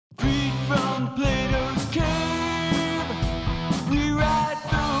beyond Plato's cave. Rewrite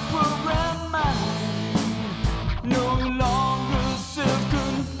the program mind, no longer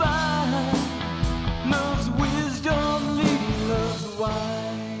self-confined. Love's wisdom leading love's wise.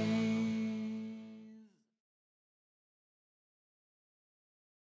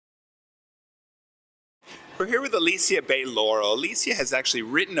 We're here with Alicia Bay Laurel. Alicia has actually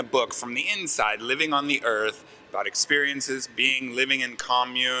written a book from the inside, Living on the Earth, about experiences, living in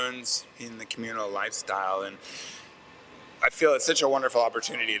communes, in the communal lifestyle. And I feel it's such a wonderful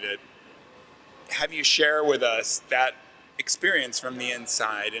opportunity to have you share with us that experience from the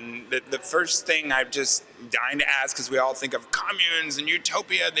inside. And the first thing I'm just dying to ask, because we all think of communes and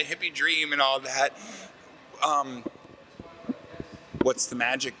utopia, the hippie dream and all that. What's the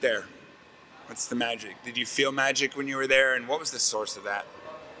magic there? What's the magic? Did you feel magic when you were there, and what was the source of that?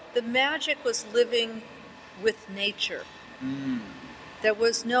 The magic was living with nature. There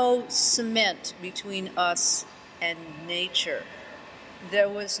was no cement between us and nature. There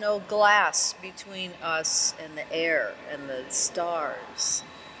was no glass between us and the air and the stars.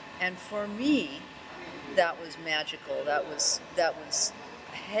 And for me, that was magical. That was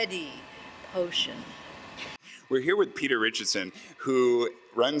a heady potion. We're here with Peter Richardson, who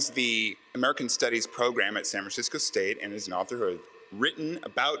runs the American Studies program at San Francisco State and is an author who has written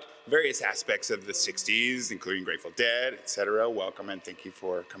about various aspects of the 60s, including Grateful Dead, etc. Welcome, and thank you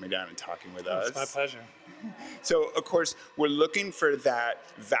for coming down and talking with us. It's my pleasure. So, of course, we're looking for that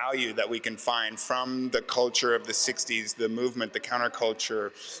value that we can find from the culture of the 60s, the movement, the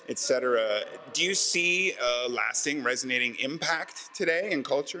counterculture, etc. Do you see a lasting, resonating impact today in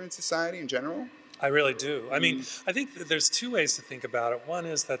culture and society in general? I really do. I mean, I think that there's two ways to think about it. One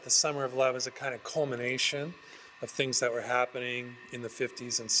is that the Summer of Love is a kind of culmination of things that were happening in the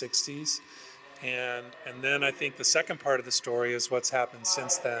 50s and 60s. And then I think the second part of the story is what's happened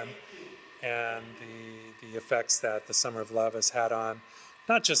since then and the effects that the Summer of Love has had on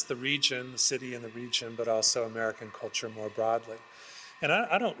not just the region, the city and the region, but also American culture more broadly. And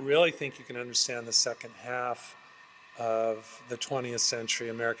I don't really think you can understand the second half of the 20th century,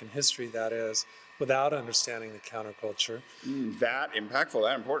 American history that is, without understanding the counterculture. That impactful,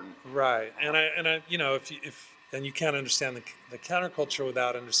 that important. Right, and I, you know, if you can't understand the counterculture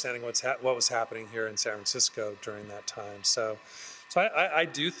without understanding what was happening here in San Francisco during that time. So I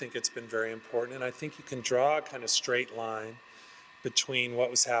do think it's been very important, and I think you can draw a kind of straight line between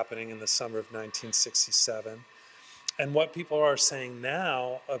what was happening in the summer of 1967 and what people are saying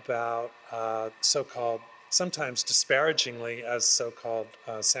now about so-called, sometimes disparagingly, as so-called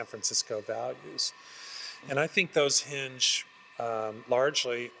San Francisco values. And I think those hinge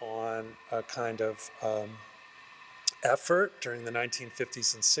largely on a kind of effort during the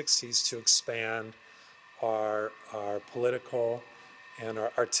 1950s and 60s to expand our political and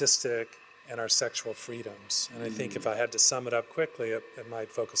our artistic and our sexual freedoms. And I think if I had to sum it up quickly, it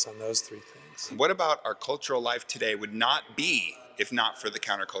might focus on those three things. What about our cultural life today would not be if not for the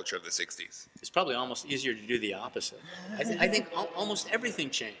counterculture of the 60s? It's probably almost easier to do the opposite. I think almost everything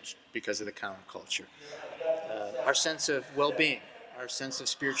changed because of the counterculture. Our sense of well-being, our sense of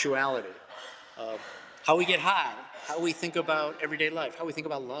spirituality, how we get high, how we think about everyday life, how we think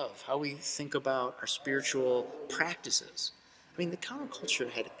about love, how we think about our spiritual practices. I mean, the counterculture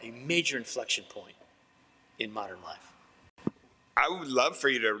had a major inflection point in modern life. I would love for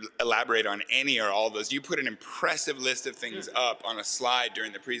you to elaborate on any or all of those. You put an impressive list of things up on a slide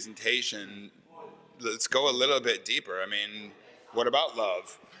during the presentation. Let's go a little bit deeper. I mean, what about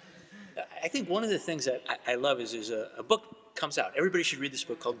love? I think one of the things that I love is a book comes out. Everybody should read this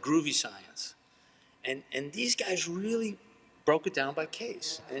book called Groovy Science. And these guys really broke it down by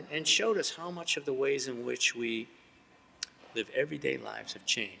case and showed us how much of the ways in which we live everyday lives have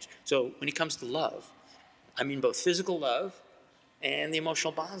changed. So when it comes to love, I mean both physical love and the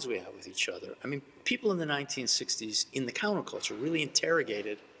emotional bonds we have with each other. I mean, people in the 1960s in the counterculture really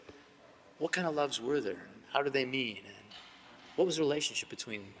interrogated what kind of loves were there, and how did they mean, and what was the relationship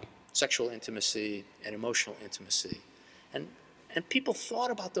between sexual intimacy and emotional intimacy. And people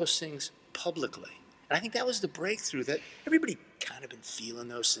thought about those things publicly. And I think that was the breakthrough, that everybody kind of been feeling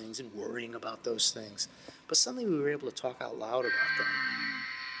those things and worrying about those things. But suddenly we were able to talk out loud about them.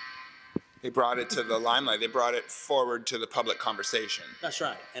 They brought it to the limelight. They brought it forward to the public conversation. That's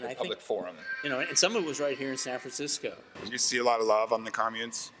right. And I public think, forum. You know, and some of it was right here in San Francisco. Did you see a lot of love on the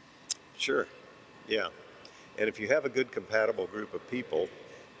communes? Sure, yeah. And if you have a good compatible group of people,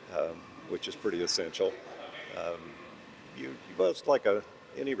 which is pretty essential, well, it's like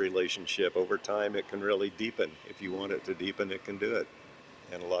any relationship. Over time, it can really deepen. If you want it to deepen, it can do it.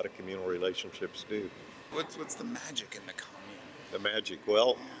 And a lot of communal relationships do. What's the magic in the commune? The magic,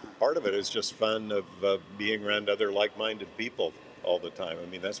 well, part of it is just fun of being around other like-minded people all the time. I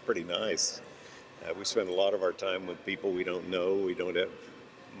mean, that's pretty nice. We spend a lot of our time with people we don't know, we don't have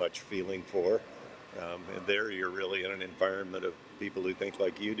much feeling for. And there you're really in an environment of people who think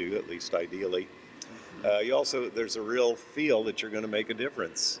like you do, at least ideally. There's a real feel that you're going to make a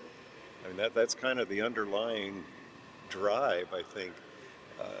difference. I mean, that's kind of the underlying drive, I think.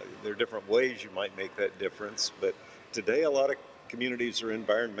 There are different ways you might make that difference, but today a lot of communities are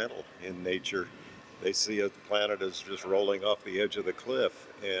environmental in nature. They see the planet as just rolling off the edge of the cliff,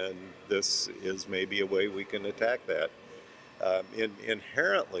 and this is maybe a way we can attack that.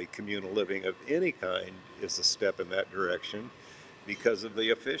 Inherently, communal living of any kind is a step in that direction because of the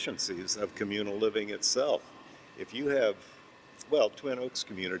efficiencies of communal living itself. If you have, Twin Oaks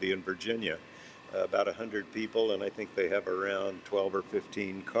community in Virginia, about 100 people, and I think they have around 12 or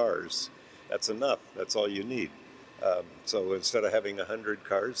 15 cars. That's enough. That's all you need. So instead of having 100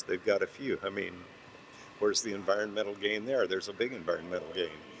 cars, they've got a few. I mean, where's the environmental gain there? There's a big environmental gain.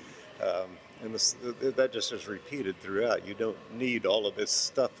 And that just is repeated throughout. You don't need all of this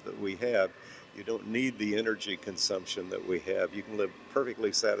stuff that we have. You don't need the energy consumption that we have. You can live a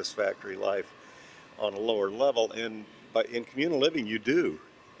perfectly satisfactory life on a lower level. But in communal living, you do.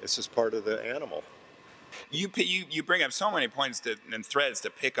 It's just part of the animal. You bring up so many points and threads to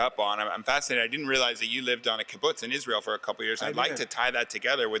pick up on. I'm fascinated. I didn't realize that you lived on a kibbutz in Israel for a couple of years. I'd like to tie that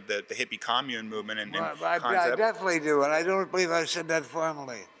together with the hippie commune movement and I concept. definitely do, and I don't believe I said that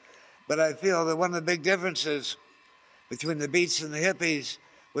formally. But I feel that one of the big differences between the beats and the hippies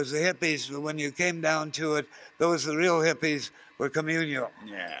was the hippies, when you came down to it, the real hippies were communal.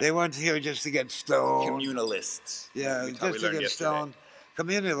 Yeah. They weren't here just to get stoned. Communalists. Yeah, just to get stoned.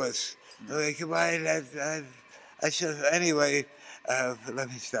 Communalists. Like, I should, anyway, let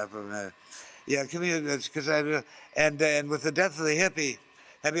me stop a minute. Yeah, communalists, because and with the death of the hippie,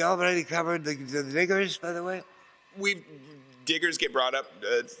 have you already covered the diggers, by the way? Diggers get brought up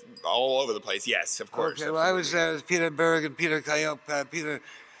all over the place. Yes, of course. Okay, well, I was there with Peter Berg and Peter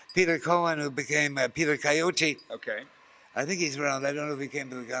Cohen, who became Peter Coyote. Okay. I think he's around. I don't know if he came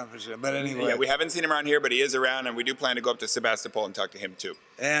to the conference, but anyway. Yeah, we haven't seen him around here, but he is around, and we do plan to go up to Sebastopol and talk to him too.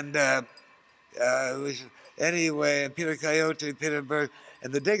 And anyway, Peter Coyote, Peter Berg,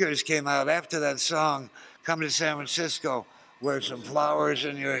 and the Diggers came out after that song, "Come to San Francisco, wear some flowers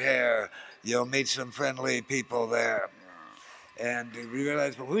in your hair. You'll meet some friendly people there." And we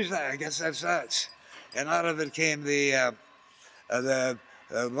realized, well, who's that? I guess that's us. And out of it came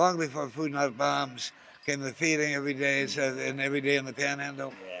long before Food Not Bombs, came the feeding every day, and every day in the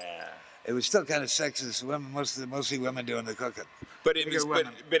Panhandle. Yeah. It was still kind of sexist. Women, mostly women doing the cooking. But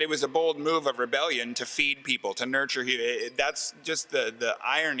it was a bold move of rebellion to feed people, to nurture. That's just the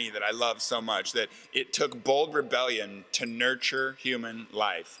irony that I love so much, that it took bold rebellion to nurture human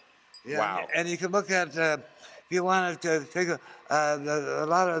life. Yeah, wow. And you can look at, if you wanted to figure, a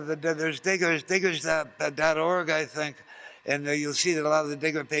lot of there's diggers.org, I think, and you'll see that a lot of the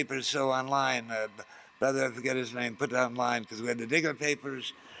digger papers so online. Brother, I forget his name, put it online, because we had the digger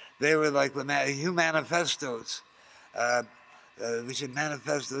papers. They were like the Hugh manifestos. We should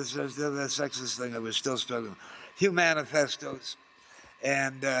manifesto. This is the other sexist thing that we're still struggling. Hugh manifestos.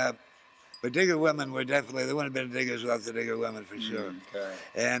 And, but digger women were definitely, there wouldn't have been diggers without the digger women for sure. Okay.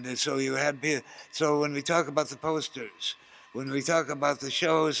 And so you had, so when we talk about the posters, when we talk about the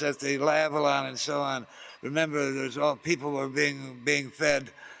shows at the Lavalon and so on, remember there's all people were being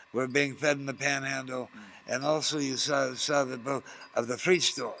fed in the Panhandle. And also you saw the boat of the Free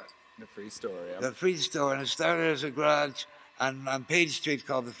Store. The Free Store, yeah. The Free Store, and it started as a garage on Page Street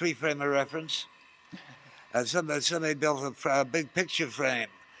called the Free Frame of Reference. Somebody built a big picture frame,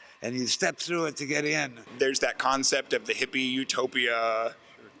 and you step through it to get in. There's that concept of the hippie utopia.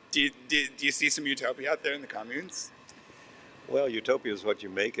 Do you see some utopia out there in the communes? Well, utopia is what you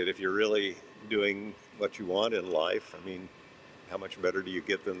make it. If you're really doing what you want in life, I mean, how much better do you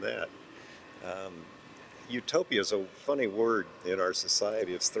get than that? Utopia is a funny word in our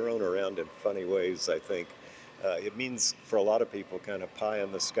society. It's thrown around in funny ways, I think. It means, for a lot of people, kind of pie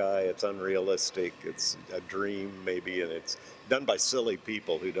in the sky. It's unrealistic. It's a dream, maybe, and it's done by silly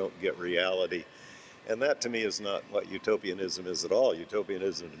people who don't get reality. And that, to me, is not what utopianism is at all.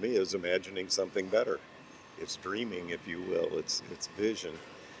 Utopianism, to me, is imagining something better. It's dreaming, if you will. It's vision.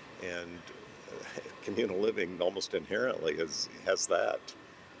 And communal living, almost inherently, has that.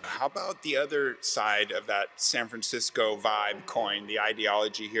 How about the other side of that San Francisco vibe coin, the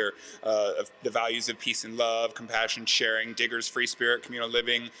ideology here of the values of peace and love, compassion, sharing, diggers, free spirit, communal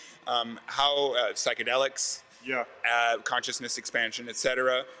living, how psychedelics, Yeah. Consciousness expansion,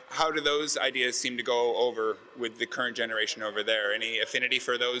 etc. How do those ideas seem to go over with the current generation over there? Any affinity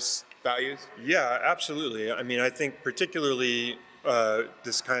for those values? Yeah, absolutely. I mean, I think particularly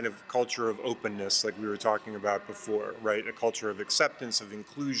this kind of culture of openness, like we were talking about before, right? A culture of acceptance, of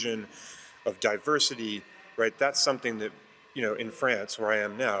inclusion, of diversity, right? That's something that, in France, where I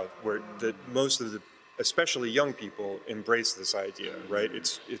am now, where most of the, especially young people, embrace this idea, right?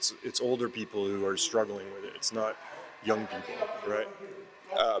 It's older people who are struggling with it. It's not young people, right?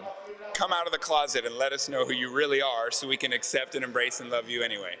 Come out of the closet and let us know who you really are, so we can accept and embrace and love you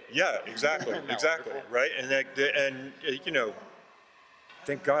anyway. Yeah, exactly, exactly, right? And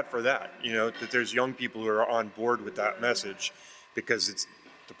thank God for that. That there's young people who are on board with that message, because it's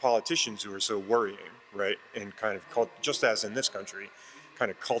the politicians who are so worrying, right? And kind of just as in this country,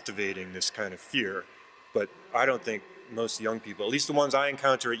 kind of cultivating this kind of fear. But I don't think most young people, at least the ones I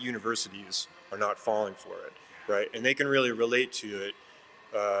encounter at universities, are not falling for it, right? And they can really relate to it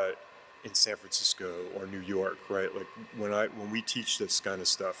in San Francisco or New York, right? Like when we teach this kind of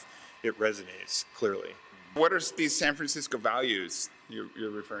stuff, it resonates clearly. What are these San Francisco values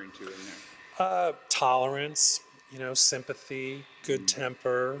you're referring to in there? Tolerance, sympathy, good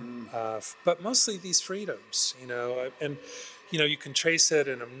temper, but mostly these freedoms, and you can trace it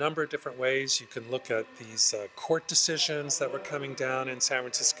in a number of different ways. You can look at these court decisions that were coming down in San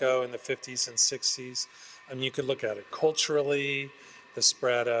Francisco in the 50s and 60s. You could look at it culturally, the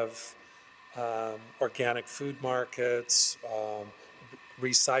spread of organic food markets,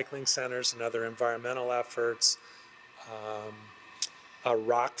 recycling centers and other environmental efforts,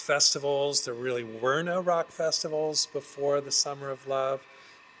 rock festivals. There really were no rock festivals before the Summer of Love,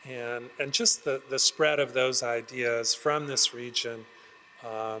 and just the spread of those ideas from this region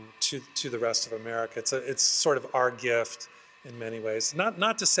to the rest of America. It's sort of our gift in many ways.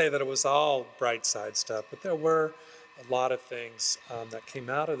 Not to say that it was all bright side stuff, but there were a lot of things that came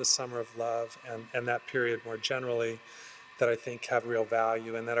out of the Summer of Love and that period more generally that I think have real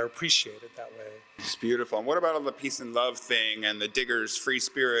value and that are appreciated that way. It's beautiful. And what about all the peace and love thing and the diggers' free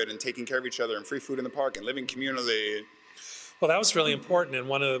spirit and taking care of each other and free food in the park and living communally? Well, that was really important. And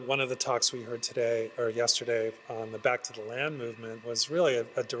one of the talks we heard today or yesterday on the Back to the Land movement was really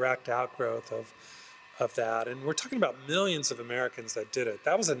a direct outgrowth of that. And we're talking about millions of Americans that did it.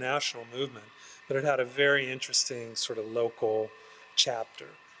 That was a national movement, but it had a very interesting sort of local chapter.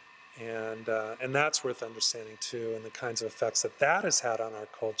 And that's worth understanding too, and the kinds of effects that has had on our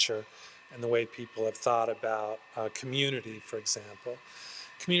culture and the way people have thought about community, for example.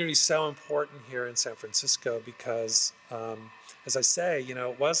 Community is so important here in San Francisco because, as I say,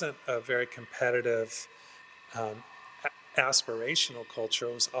 it wasn't a very competitive, aspirational culture.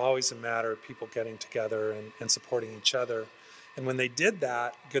 It was always a matter of people getting together and supporting each other. And when they did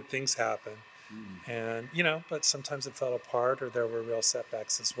that, good things happened. And, but sometimes it fell apart or there were real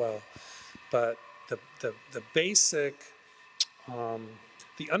setbacks as well. But the basic,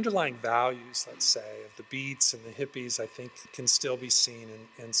 the underlying values, let's say, of the Beats and the hippies, I think can still be seen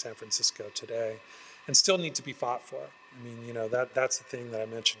in San Francisco today and still need to be fought for. I mean, that's the thing that I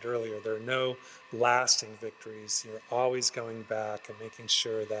mentioned earlier. There are no lasting victories. You're always going back and making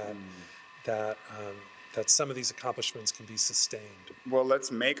sure that some of these accomplishments can be sustained. Well,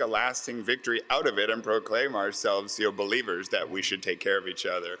 let's make a lasting victory out of it and proclaim ourselves, believers that we should take care of each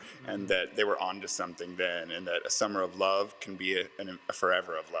other and that they were onto something then, and that a summer of love can be a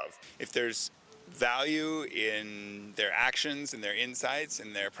forever of love. If there's value in their actions and their insights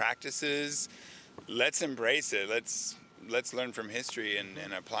and their practices, let's embrace it. Let's learn from history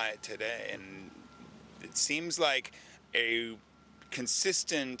and apply it today. And it seems like a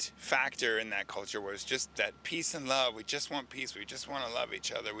consistent factor in that culture was just that peace and love. We just want peace. We just want to love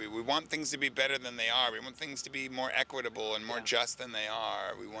each other. We want things to be better than they are. We want things to be more equitable and more just than they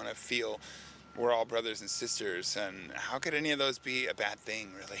are. We want to feel we're all brothers and sisters. And how could any of those be a bad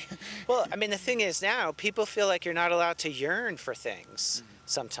thing, really? Well, I mean, the thing is now people feel like you're not allowed to yearn for things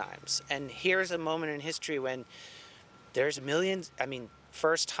sometimes. And here's a moment in history when there's millions,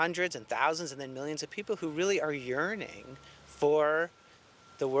 first hundreds and thousands and then millions of people who really are yearning for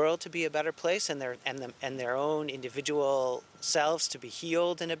the world to be a better place and their own individual selves to be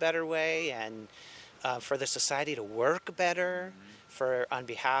healed in a better way, and for the society to work better on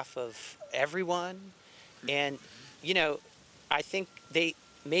behalf of everyone. And I think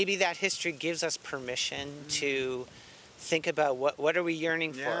maybe that history gives us permission to think about what are we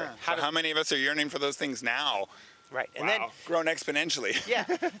yearning for. How many of us are yearning for those things now? Right. And then grown exponentially. Yeah.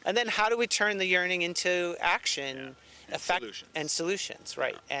 And then how do we turn the yearning into action? Solutions,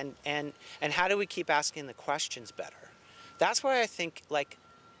 right? And how do we keep asking the questions better? That's why I think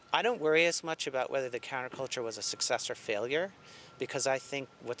I don't worry as much about whether the counterculture was a success or failure, because I think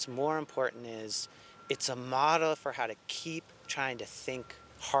what's more important is it's a model for how to keep trying to think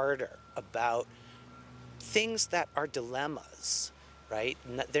harder about things that are dilemmas, right?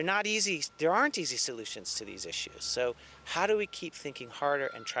 They're not easy, there aren't easy solutions to these issues. So how do we keep thinking harder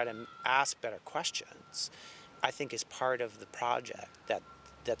and try to ask better questions, I think is part of the project that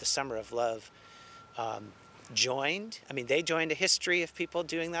the Summer of Love joined. I mean, they joined a history of people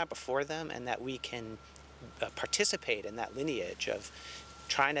doing that before them, and that we can participate in that lineage of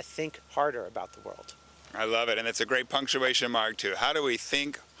trying to think harder about the world. I love it, and it's a great punctuation mark too. How do we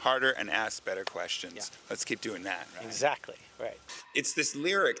think harder and ask better questions? Yeah. Let's keep doing that, right? Exactly, right. It's this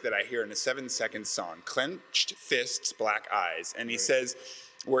lyric that I hear in a 7-second song, clenched fists, black eyes, and he says,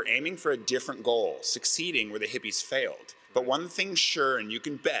 we're aiming for a different goal, succeeding where the hippies failed. But one thing's sure, and you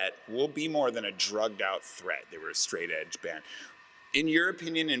can bet, we'll be more than a drugged-out threat. They were a straight-edge band. In your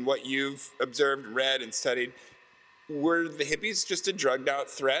opinion, and what you've observed, read, and studied, were the hippies just a drugged-out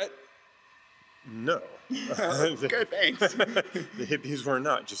threat? No. Good, thanks. The hippies were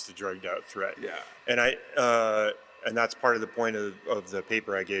not just a drugged-out threat. Yeah. And that's part of the point of the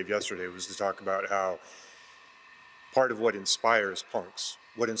paper I gave yesterday, was to talk about how part of what inspires punks,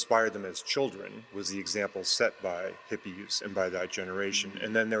 what inspired them as children, was the example set by hippies and by that generation.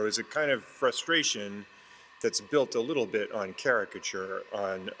 And then there was a kind of frustration that's built a little bit on caricature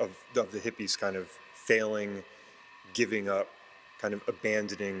of the hippies kind of failing, giving up, kind of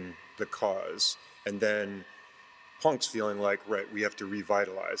abandoning the cause. And then punks feeling like, right, we have to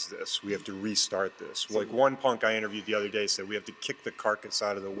revitalize this. We have to restart this. Like one punk I interviewed the other day said, we have to kick the carcass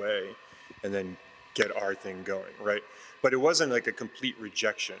out of the way and then get our thing going, right? But it wasn't like a complete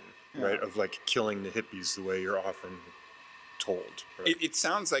rejection, right, of like killing the hippies the way you're often told. Right? It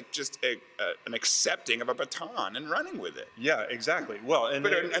sounds like just an accepting of a baton and running with it. Yeah, exactly. Well, and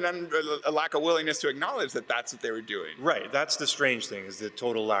a lack of willingness to acknowledge that that's what they were doing. Right. That's the strange thing, is the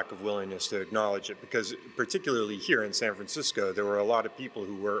total lack of willingness to acknowledge it. Because particularly here in San Francisco, there were a lot of people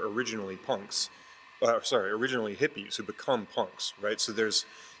who were originally originally hippies who become punks, right? So there's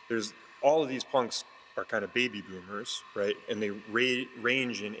all of these punks are kind of baby boomers, right? And they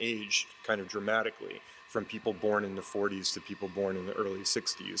range in age kind of dramatically, from people born in the 40s to people born in the early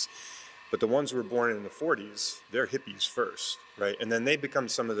 60s. But the ones who were born in the 40s, they're hippies first, right? And then they become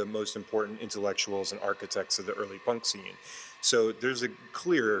some of the most important intellectuals and architects of the early punk scene. So there's a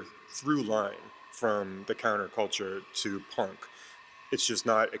clear through line from the counterculture to punk. It's just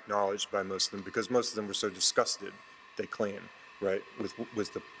not acknowledged by most of them, because most of them were so disgusted, they claim, right,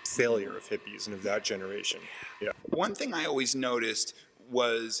 with the failure of hippies and of that generation. Yeah. One thing I always noticed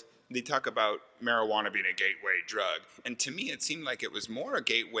was they talk about marijuana being a gateway drug, and to me it seemed like it was more a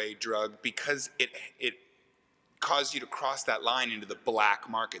gateway drug because it caused you to cross that line into the black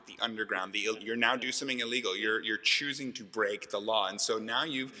market, the underground. You're now doing something illegal. You're choosing to break the law, and so now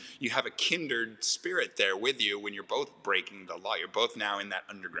you have a kindred spirit there with you when you're both breaking the law. You're both now in that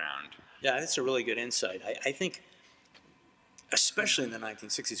underground. Yeah, that's a really good insight. I think, especially in the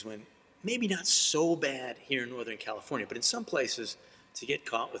 1960s, when maybe not so bad here in Northern California, but in some places, to get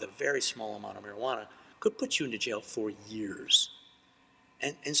caught with a very small amount of marijuana could put you into jail for years.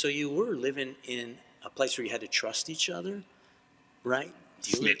 And so you were living in a place where you had to trust each other, right?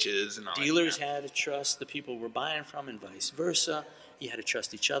 Snitches and all that. Dealers had to trust the people we're buying from, and vice versa. You had to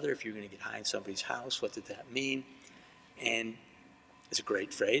trust each other. If you were going to get high in somebody's house, what did that mean? And it's a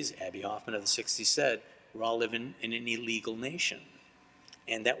great phrase. Abby Hoffman of the 60s said, we're all living in an illegal nation.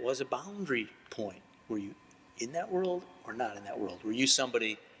 And that was a boundary point. Were you in that world or not in that world? Were you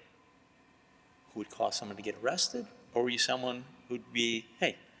somebody who would cause someone to get arrested? Or were you someone who'd be,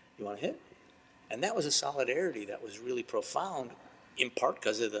 hey, you want to hit? And that was a solidarity that was really profound, in part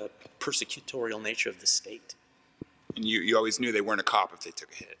because of the persecutorial nature of the state. And you always knew they weren't a cop if they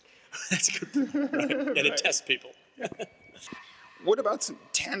took a hit. That's good. Right. And to test people. What about some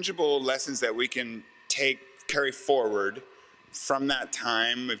tangible lessons that we can carry forward from that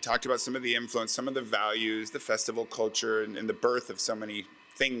time? We've talked about some of the influence, some of the values, the festival culture, and the birth of so many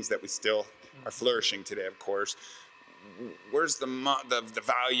things that we still are flourishing today, of course. Where's the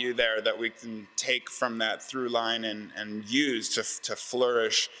value there that we can take from that through line and use to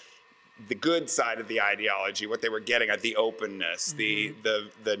flourish the good side of the ideology, what they were getting at, the openness, the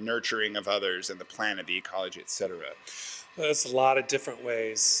nurturing of others and the planet, the ecology, etc.? There's a lot of different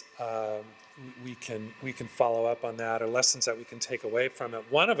ways we can follow up on that, or lessons that we can take away from it.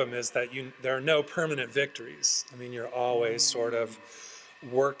 One of them is that there are no permanent victories. I mean, you're always sort of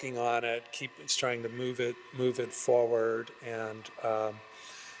working on it, trying to move it forward, and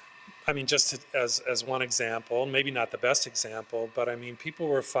I mean, just as one example, maybe not the best example, but I mean, people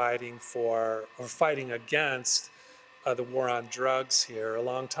were fighting against the war on drugs here a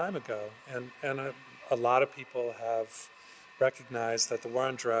long time ago, and a lot of people have recognized that the war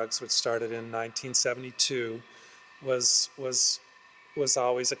on drugs, which started in 1972, was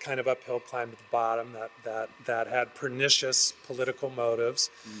always a kind of uphill climb to the bottom that had pernicious political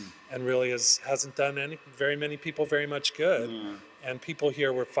motives, and really hasn't done very many people very much good. And people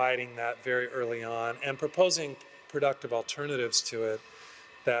here were fighting that very early on and proposing productive alternatives to it.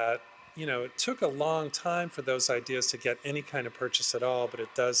 That, you know, it took a long time for those ideas to get any kind of purchase at all, but it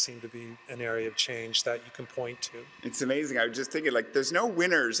does seem to be an area of change that you can point to. It's amazing. I was just thinking, like, there's no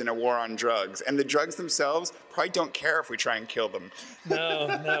winners in a war on drugs, and the drugs themselves probably don't care if we try and kill them. No,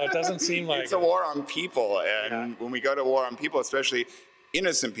 it doesnesn't seem like it's a war on people, and when we go to war on people, especially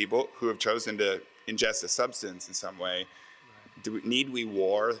innocent people who have chosen to ingest a substance in some way, need we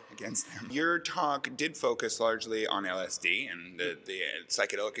war against them? Your talk did focus largely on LSD and the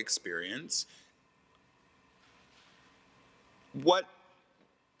psychedelic experience. What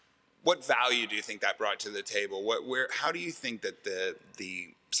value do you think that brought to the table? How do you think that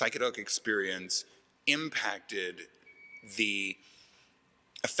the psychedelic experience impacted the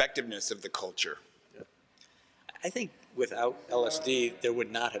effectiveness of the culture? I think without LSD, there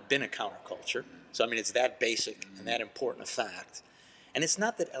would not have been a counterculture. So, I mean, it's that basic and that important a fact. And it's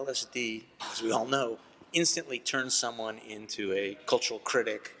not that LSD, as we all know, instantly turns someone into a cultural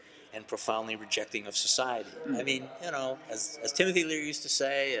critic and profoundly rejecting of society. I mean, you know, as Timothy Leary used to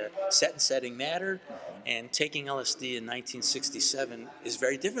say, set and setting matter, and taking LSD in 1967 is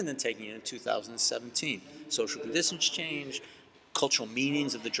very different than taking it in 2017. Social conditions change, cultural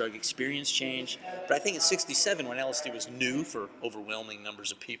meanings of the drug experience change. But I think in 67, when LSD was new for overwhelming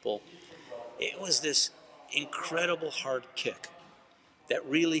numbers of people, it was this incredible hard kick that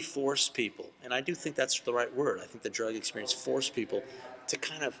really forced people, and I do think that's the right word, I think the drug experience forced people to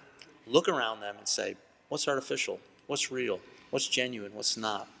kind of look around them and say, what's artificial? What's real? What's genuine? What's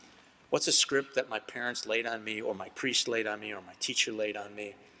not? What's a script that my parents laid on me, or my priest laid on me, or my teacher laid on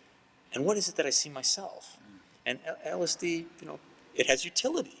me? And what is it that I see myself? And LSD, you know, it has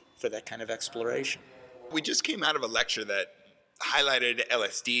utility for that kind of exploration. We just came out of a lecture that highlighted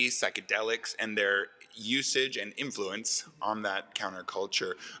LSD, psychedelics, and their usage and influence on that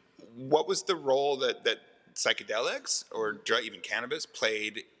counterculture. What was the role that psychedelics, or even cannabis,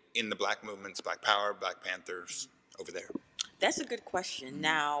 played in the Black movements, Black Power, Black Panthers over there? That's a good question.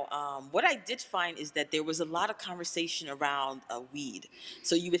 Now, what I did find is that there was a lot of conversation around weed.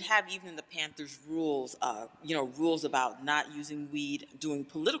 So you would have, even in the Panthers rules, rules about not using weed doing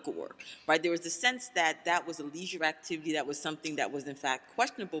political work, right? There was the sense that that was a leisure activity, that was something that was in fact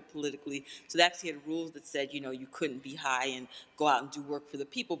questionable politically. So they actually had rules that said, you couldn't be high and go out and do work for the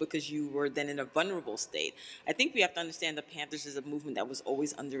people because you were then in a vulnerable state. I think we have to understand the Panthers is a movement that was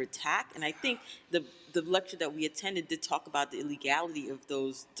always under attack, and I think the lecture that we attended did talk about the illegality of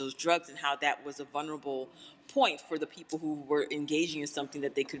those drugs and how that was a vulnerable point for the people who were engaging in something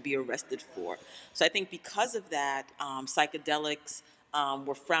that they could be arrested for. So I think because of that, psychedelics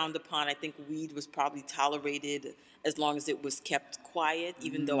were frowned upon. I think weed was probably tolerated as long as it was kept quiet,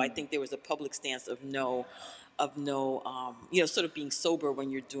 even though I think there was a public stance of no, sort of being sober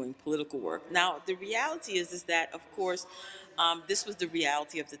when you're doing political work. Now, the reality is that, of course, this was the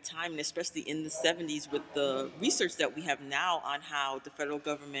reality of the time, and especially in the 70s with the research that we have now on how the federal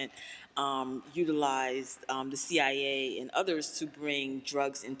government utilized the CIA and others to bring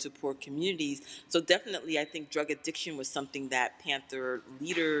drugs into poor communities. So definitely, I think drug addiction was something that Panther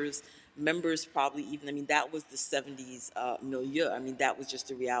leaders, members probably even, that was the 70s milieu. That was just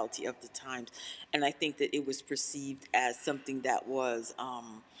the reality of the times. And I think that it was perceived as something that was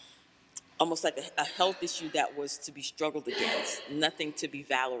almost like a health issue that was to be struggled against, nothing to be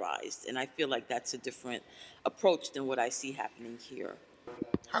valorized. And I feel like that's a different approach than what I see happening here.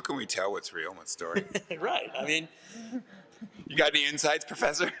 How can we tell what's real and what's story? Right. You got any insights,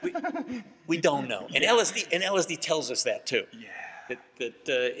 Professor? We don't know. And LSD tells us that too. Yeah. That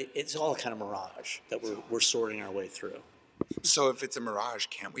it's all a kind of mirage that we're sorting our way through. So if it's a mirage,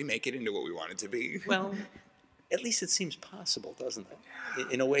 can't we make it into what we want it to be? Well, at least it seems possible, doesn't it?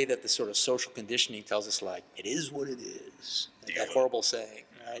 In a way that the sort of social conditioning tells us, like, it is what it is. Like that horrible saying,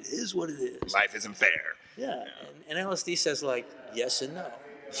 right? It is what it is. Life isn't fair. Yeah. And LSD says, like, yes and no.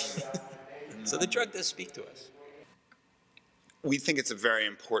 So the drug does speak to us. We think it's a very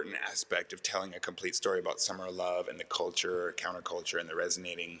important aspect of telling a complete story about summer love and the culture, counterculture, and the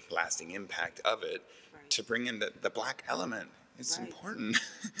resonating, lasting impact of it, to bring in the Black element. It's important.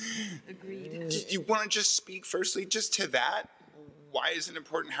 Agreed. Do you want to just speak firstly just to that? why is it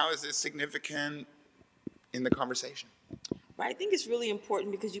important? How is it significant in the conversation? I think it's really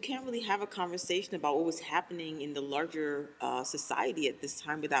important because you can't really have a conversation about what was happening in the larger society at this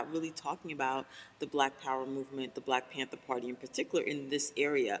time without really talking about the Black Power movement, the Black Panther Party in particular in this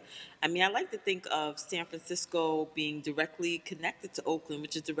area. I mean, I like to think of San Francisco being directly connected to Oakland,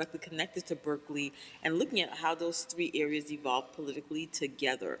 which is directly connected to Berkeley, and looking at how those three areas evolved politically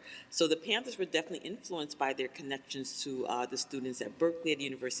together. So the Panthers were definitely influenced by their connections to the students at Berkeley, at the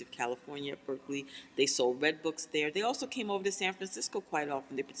University of California at Berkeley. They sold Red Books there. They also came over to San Francisco quite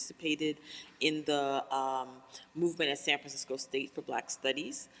often. They participated in the movement at San Francisco State for Black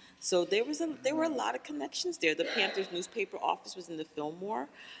Studies. So there were a lot of connections there. The Panthers newspaper office was in the Fillmore,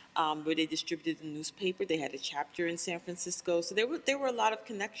 where they distributed the newspaper. They had a chapter in San Francisco. So there were a lot of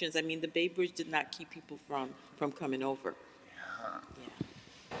connections. I mean, the Bay Bridge did not keep people from coming over. Yeah.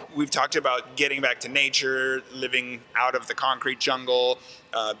 We've talked about getting back to nature, living out of the concrete jungle,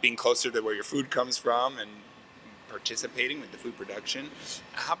 being closer to where your food comes from, and participating with the food production.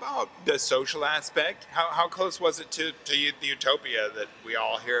 How about the social aspect? How close was it to the utopia that we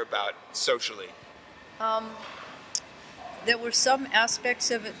all hear about socially? There were some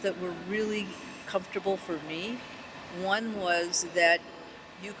aspects of it that were really comfortable for me. One was that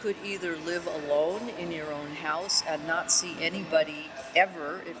you could either live alone in your own house and not see anybody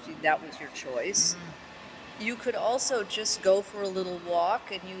ever, if that was your choice. You could also just go for a little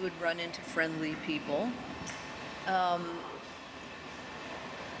walk and you would run into friendly people.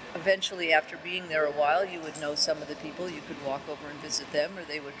 Eventually, after being there a while, you would know some of the people. You could walk over and visit them, or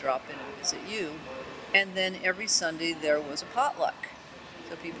they would drop in and visit you. And then every Sunday there was a potluck.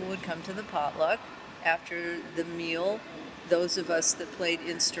 So people would come to the potluck. After the meal, those of us that played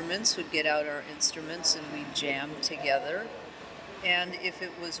instruments would get out our instruments and we'd jam together. And if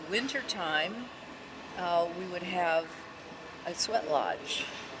it was winter time, we would have a sweat lodge.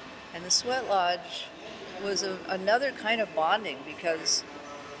 And the sweat lodge was another kind of bonding, because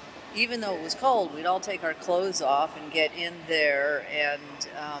even though it was cold, we'd all take our clothes off and get in there, and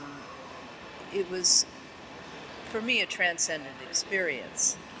it was, for me, a transcendent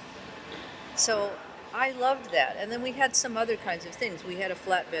experience. So I loved that. And then we had some other kinds of things. We had a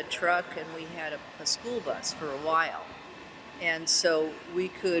flatbed truck and we had a school bus for a while. And so we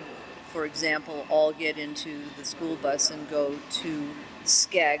could, for example, all get into the school bus and go to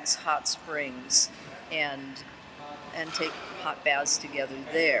Skaggs Hot Springs and take hot baths together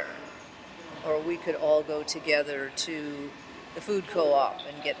there. Or we could all go together to the food co-op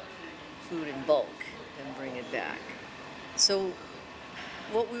and get food in bulk and bring it back. So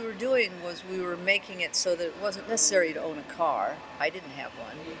what we were doing was we were making it so that it wasn't necessary to own a car. I didn't have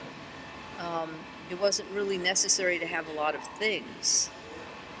one. It wasn't really necessary to have a lot of things.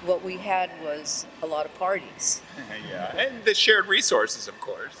 What we had was a lot of parties. Yeah, and the shared resources, of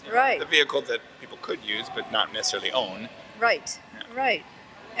course. Right. The vehicle that people could use but not necessarily own. Right, Yeah. right.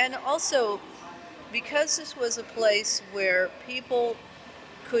 And also, because this was a place where people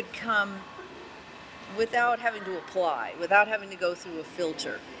could come without having to apply, without having to go through a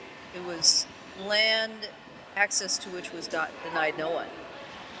filter. It was land access to which was not denied no one.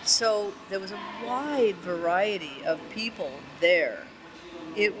 So there was a wide variety of people there.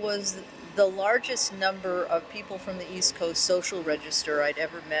 It was the largest number of people from the East Coast social register I'd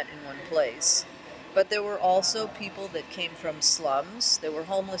ever met in one place. But there were also people that came from slums. There were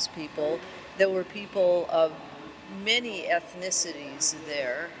homeless people. There were people of many ethnicities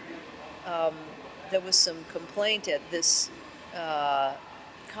there. There was some complaint at this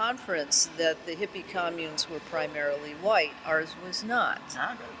conference that the hippie communes were primarily white. Ours was not.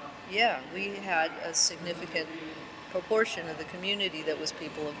 Yeah, we had a significant proportion of the community that was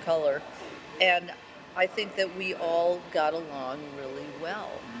people of color. And I think that we all got along really well.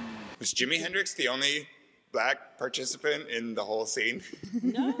 Was Jimi Hendrix the only Black participant in the whole scene?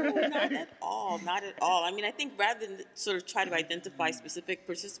 No, not at all. Not at all. I mean, I think rather than sort of try to identify specific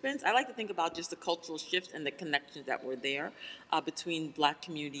participants, I like to think about just the cultural shifts and the connections that were there between Black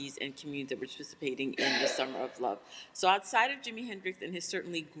communities and communities that were participating in the Summer of Love. So outside of Jimi Hendrix and his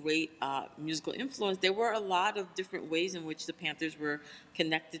certainly great musical influence, there were a lot of different ways in which the Panthers were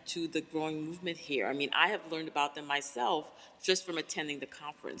connected to the growing movement here. I mean, I have learned about them myself just from attending the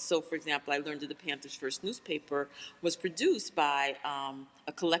conference. So, for example, I learned that the Panthers' first newspaper was produced by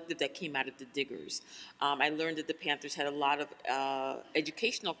a collective that came out of the Diggers. I learned that the Panthers had a lot of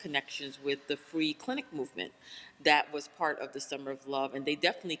educational connections with the free clinic movement that was part of the Summer of Love, and they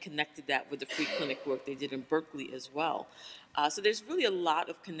definitely connected that with the free clinic work they did in Berkeley as well. So there's really a lot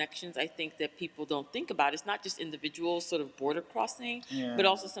of connections, I think, that people don't think about. It's not just individuals sort of border crossing, but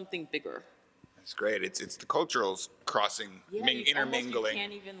also something bigger. It's great. It's the culturals crossing, intermingling. You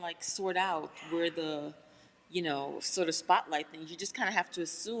can't even like sort out where the, sort of spotlight things. You just kind of have to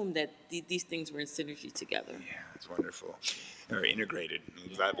assume that these things were in synergy together. Yeah, it's wonderful. Or integrated,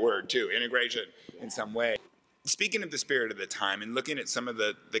 that word too, integration in some way. Speaking of the spirit of the time and looking at some of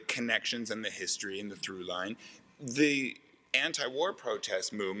the connections and the history and the through line, the anti-war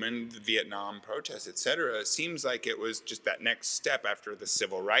protest movement, the Vietnam protests, etc., seems like it was just that next step after the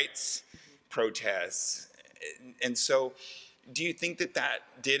civil rights protests. And so do you think that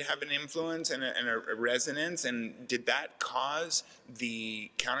did have an influence and a resonance? And did that cause the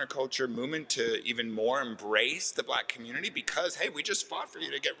counterculture movement to even more embrace the black community? Because, hey, we just fought for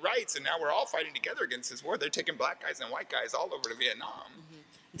you to get rights, and now we're all fighting together against this war. They're taking black guys and white guys all over to Vietnam. Mm-hmm.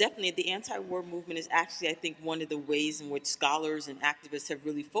 Definitely, the anti-war movement is actually, I think, one of the ways in which scholars and activists have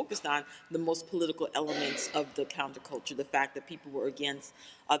really focused on the most political elements of the counterculture, the fact that people were against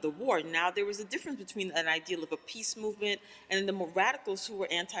the war. Now, there was a difference between an ideal of a peace movement and then the more radicals who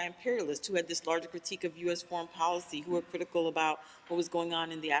were anti-imperialists, who had this larger critique of U.S. foreign policy, who were critical about what was going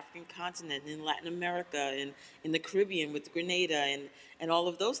on in the African continent, in Latin America, and in the Caribbean with Grenada, and all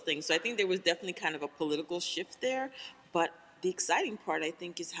of those things. So I think there was definitely kind of a political shift there, but the exciting part, I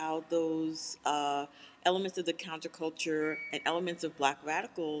think, is how those elements of the counterculture and elements of black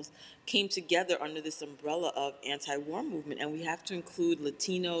radicals came together under this umbrella of anti-war movement. And we have to include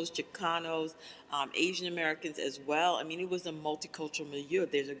Latinos, Chicanos, Asian Americans as well. I mean, it was a multicultural milieu.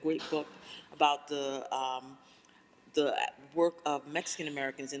 There's a great book about the work of Mexican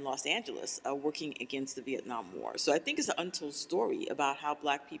Americans in Los Angeles working against the Vietnam War. So I think it's an untold story about how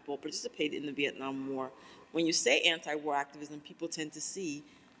black people participated in the Vietnam War. When you say anti-war activism, people tend to see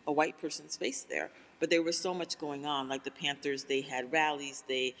a white person's face there. But there was so much going on. Like the Panthers, they had rallies.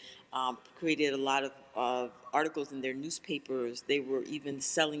 They created a lot of articles in their newspapers. They were even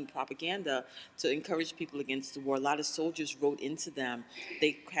selling propaganda to encourage people against the war. A lot of soldiers wrote into them.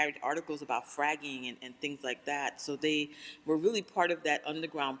 They carried articles about fragging and things like that. So they were really part of that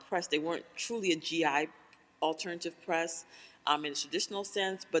underground press. They weren't truly a GI alternative press in a traditional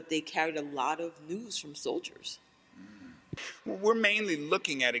sense, but they carried a lot of news from soldiers. We're mainly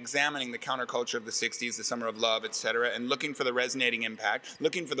looking at examining the counterculture of the 60s, the Summer of Love, etc., and looking for the resonating impact,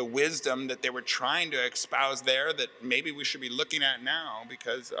 looking for the wisdom that they were trying to espouse there that maybe we should be looking at now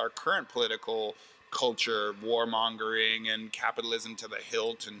because our current political culture, warmongering and capitalism to the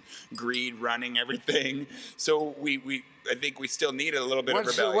hilt and greed running everything. So I think we still need a little bit of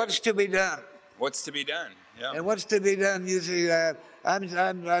rebellion. What's to be done? What's to be done? Yeah. And what's to be done usually,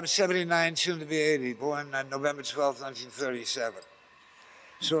 I'm 79, soon to be 80, born on November 12th, 1937.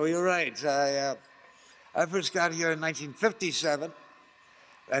 So you're right. I first got here in 1957,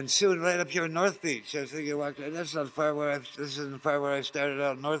 and soon right up here in North Beach. I think that's not far where this isn't far where I started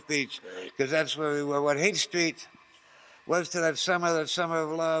out, North Beach, because that's where we were. What Haight Street was to that summer of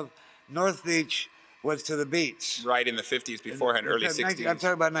love, North Beach was to the beach. Right, in the 50s beforehand, early 60s. I'm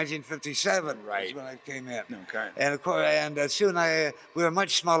talking about 1957. Right. Is when I came in. Okay. And of course, soon we were a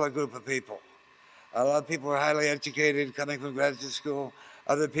much smaller group of people. A lot of people were highly educated, coming from graduate school.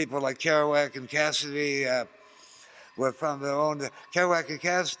 Other people like Kerouac and Cassidy were from their own. Kerouac and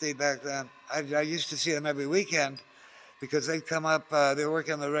Cassidy back then, I used to see them every weekend because they'd come up, they were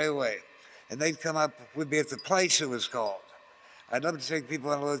working on the railway, and they'd come up, we'd be at the Place, it was called. I'd love to take people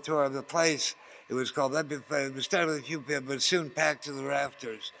on a little tour of the Place. It was called, it started with a few people, but soon packed to the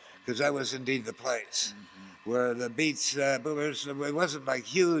rafters, because that was indeed the place. Where the beats, it wasn't like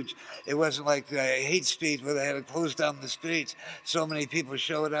huge, it wasn't like Haight Street where they had to close down the streets. So many people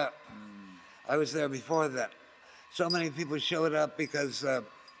showed up. I was there before then. So many people showed up because,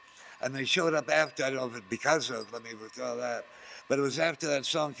 and they showed up after, I don't know if it's because of, let me withdraw that, but it was after that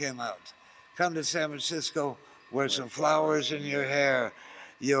song came out. Come to San Francisco, wear some flowers in your hair,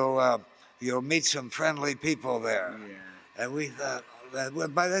 you'll meet some friendly people there. Yeah. And we thought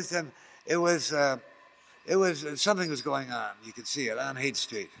that by that time, it was something was going on. You could see it on Haight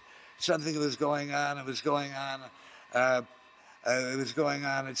Street. Something was going on. It was going on. It was going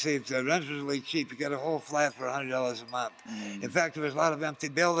on. It seemed the rent was really cheap. You got a whole flat for $100 a month. In fact, there was a lot of empty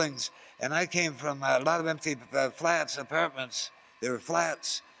buildings, and I came from a lot of empty flats, apartments. They were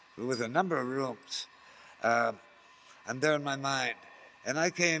flats with a number of rooms. I'm there in my mind. And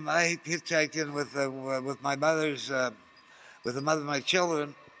I hitchhiked in with my mother's, with the mother of my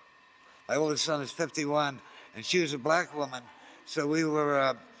children. My oldest son is 51, and she was a black woman. So we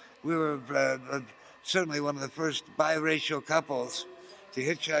were certainly one of the first biracial couples to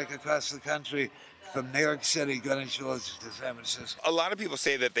hitchhike across the country from New York City, Greenwich Village to San Francisco. A lot of people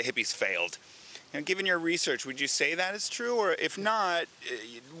say that the hippies failed. Given your research, would you say that is true? Or if not,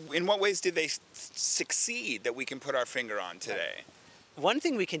 in what ways did they succeed that we can put our finger on today? One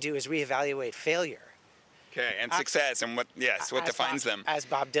thing we can do is reevaluate failure. Okay, and success, and what defines them? As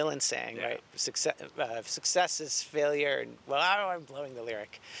Bob Dylan's saying, right? Success is failure, and well, I'm blowing the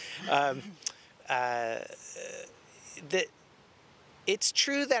lyric. It's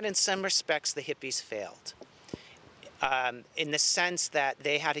true that in some respects the hippies failed, in the sense that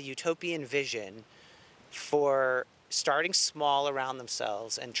they had a utopian vision for starting small around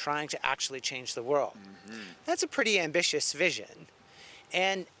themselves and trying to actually change the world. That's a pretty ambitious vision,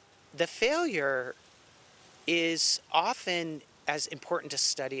 and the failure is often as important to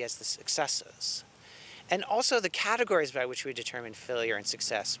study as the successes. And also the categories by which we determine failure and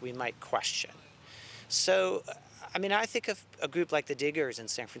success we might question. So, I mean, I think of a group like the Diggers in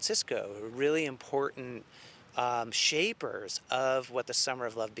San Francisco, who are really important shapers of what the Summer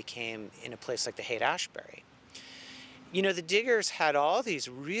of Love became in a place like the Haight-Ashbury. You know, the Diggers had all these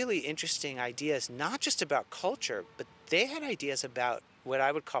really interesting ideas, not just about culture, but they had ideas about what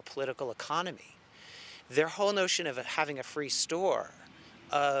I would call political economy. Their whole notion of having a free store,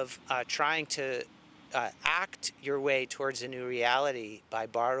 of trying to act your way towards a new reality by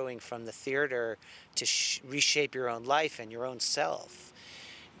borrowing from the theater to reshape your own life and your own self.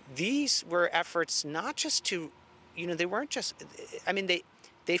 These were efforts not just to, they weren't just, I mean,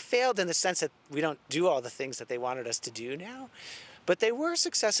 they failed in the sense that we don't do all the things that they wanted us to do now, but they were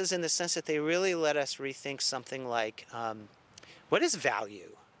successes in the sense that they really let us rethink something like, what is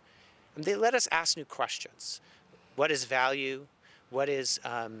value? And they let us ask new questions. What is value? What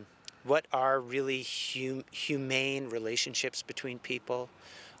are really humane relationships between people?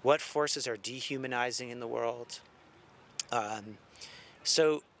 What forces are dehumanizing in the world?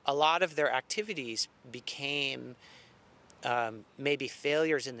 So a lot of their activities became maybe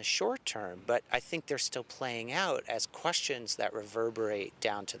failures in the short term, but I think they're still playing out as questions that reverberate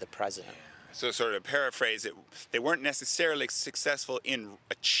down to the present. So sort of paraphrase it, they weren't necessarily successful in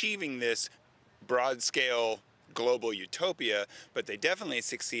achieving this broad-scale global utopia, but they definitely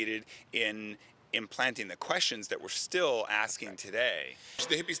succeeded in implanting the questions that we're still asking today.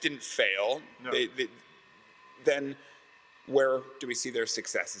 The hippies didn't fail. No. Then where do we see their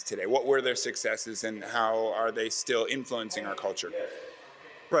successes today? What were their successes, and how are they still influencing our culture?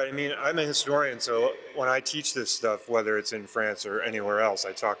 Right. I mean, I'm a historian, so when I teach this stuff, whether it's in France or anywhere else,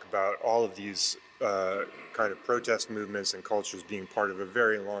 I talk about all of these kind of protest movements and cultures being part of a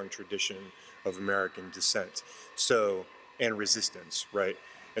very long tradition of American dissent, and resistance, right?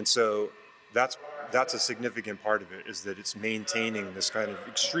 And so that's a significant part of it, is that it's maintaining this kind of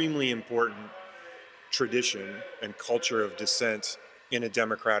extremely important tradition and culture of dissent in a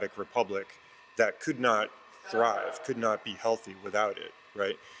democratic republic that could not thrive, could not be healthy without it.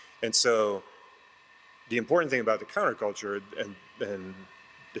 Right, and so the important thing about the counterculture and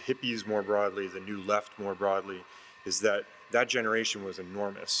the hippies more broadly, the new left more broadly, is that that generation was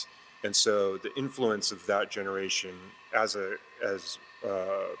enormous, and so the influence of that generation as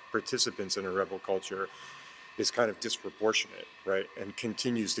participants in a rebel culture is kind of disproportionate, right, and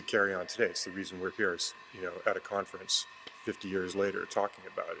continues to carry on today. It's the reason we're here, at a conference 50 years later talking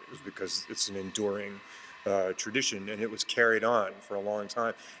about it, is because it's an enduring tradition, and it was carried on for a long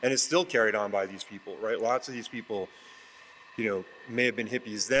time, and it's still carried on by these people, right? Lots of these people, may have been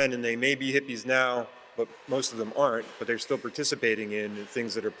hippies then, and they may be hippies now, but most of them aren't, but they're still participating in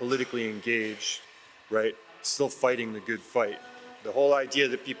things that are politically engaged, right? Still fighting the good fight. The whole idea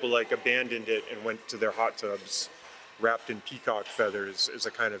that people abandoned it and went to their hot tubs wrapped in peacock feathers is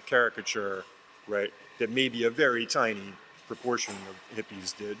a kind of caricature, right? That maybe a very tiny proportion of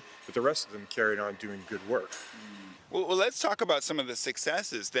hippies did, but the rest of them carried on doing good work. Well, let's talk about some of the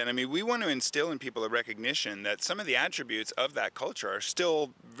successes then. I mean, we want to instill in people a recognition that some of the attributes of that culture are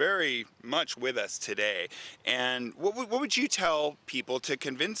still very much with us today. And what would you tell people to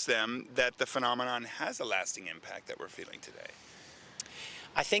convince them that the phenomenon has a lasting impact that we're feeling today?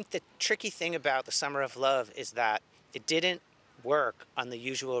 I think the tricky thing about the Summer of Love is that it didn't work on the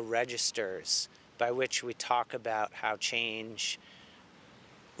usual registers by which we talk about how change,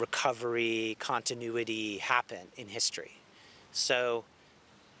 recovery, continuity happen in history. So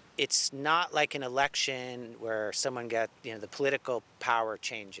it's not like an election where someone the political power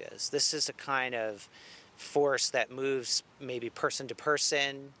changes. This is a kind of force that moves maybe person to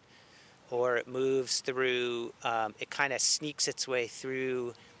person, or it moves through, it kind of sneaks its way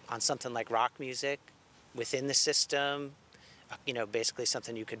through on something like rock music within the system, basically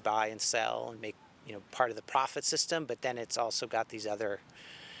something you could buy and sell and make, part of the profit system, but then it's also got these other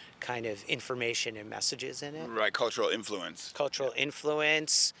kind of information and messages in it. Right, cultural influence. Cultural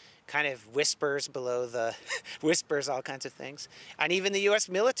influence, kind of whispers below the whispers all kinds of things. And even the U.S.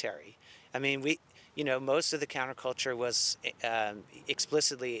 military. I mean, most of the counterculture was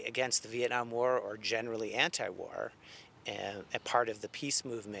explicitly against the Vietnam War or generally anti-war, and a part of the peace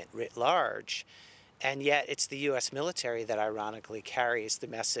movement writ large. And yet it's the U.S. military that ironically carries the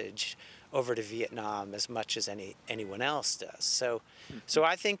message over to Vietnam as much as anyone else does. So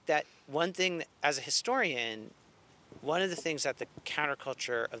I think that one thing, as a historian, one of the things that the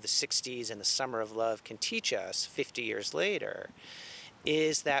counterculture of the 60s and the Summer of Love can teach us 50 years later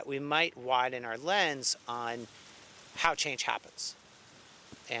is that we might widen our lens on how change happens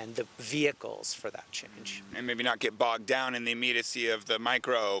and the vehicles for that change. And maybe not get bogged down in the immediacy of the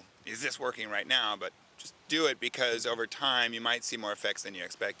micro, is this working right now? But just do it, because over time you might see more effects than you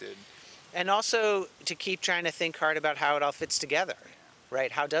expected. And also to keep trying to think hard about how it all fits together,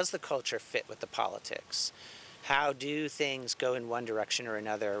 right? How does the culture fit with the politics? How do things go in one direction or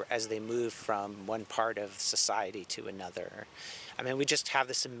another as they move from one part of society to another? I mean, we just have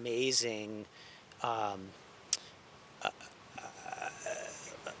this amazing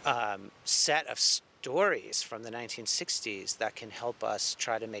set of stories from the 1960s that can help us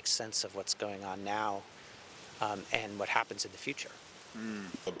try to make sense of what's going on now and what happens in the future.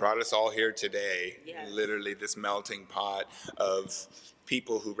 What brought us all here today, Yes. literally this melting pot of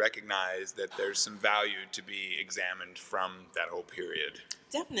people who recognize that there's some value to be examined from that whole period.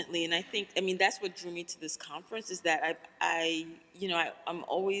 Definitely, and I think, that's what drew me to this conference, is that I'm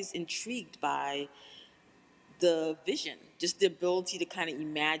always intrigued by the vision, just the ability to kind of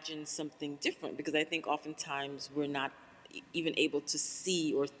imagine something different, because I think oftentimes we're not even able to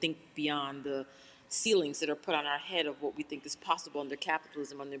see or think beyond the ceilings that are put on our head of what we think is possible under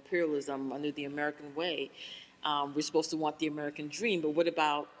capitalism, under imperialism, under the American way. We're supposed to want the American dream, but what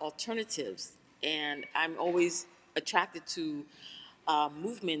about alternatives? And I'm always attracted to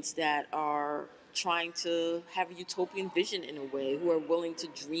movements that are trying to have a utopian vision in a way, who are willing to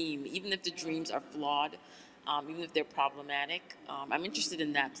dream, even if the dreams are flawed, even if they're problematic. I'm interested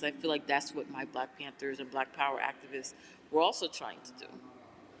in that because I feel like that's what my Black Panthers and Black Power activists were also trying to do.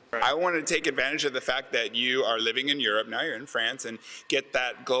 I want to take advantage of the fact that you are living in Europe, now you're in France, and get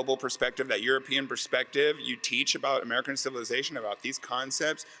that global perspective, that European perspective. You teach about American civilization, about these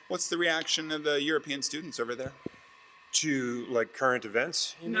concepts. What's the reaction of the European students over there? To like current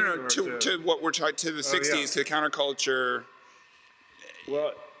events? No, to what we're talking, to the 60s, to counterculture.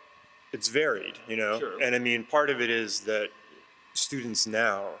 Well, it's varied, Sure. And I mean, part of it is that for students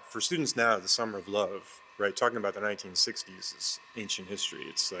now, the Summer of Love, right? Talking about the 1960s is ancient history.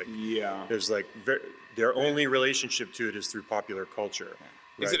 It's like, there's like, their only relationship to it is through popular culture.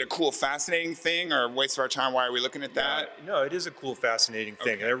 Right? Is it a cool, fascinating thing, or a waste of our time? Why are we looking at that? No, it is a cool, fascinating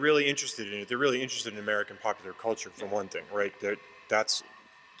thing. And they're really interested in it. They're really interested in American popular culture, for one thing, right? That's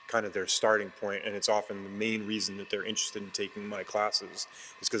kind of their starting point, and it's often the main reason that they're interested in taking my classes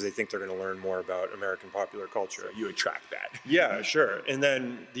is because they think they're going to learn more about American popular culture. You attract that. Yeah, sure. And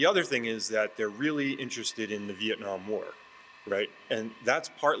then the other thing is that they're really interested in the Vietnam War, right? And that's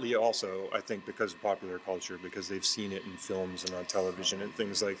partly also, I think, because of popular culture, because they've seen it in films and on television and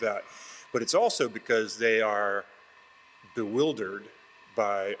things like that. But it's also because they are bewildered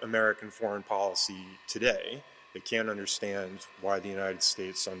by American foreign policy today. They can't understand why the United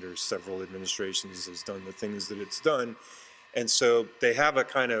States, under several administrations, has done the things that it's done. And so they have a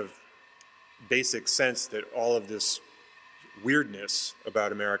kind of basic sense that all of this weirdness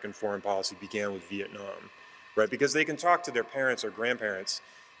about American foreign policy began with Vietnam, right? Because they can talk to their parents or grandparents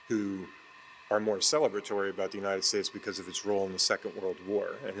who are more celebratory about the United States because of its role in the Second World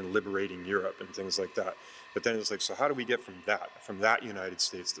War and in liberating Europe and things like that. But then it's like, so how do we get from that United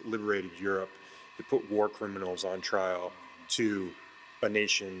States that liberated Europe, to put war criminals on trial, to a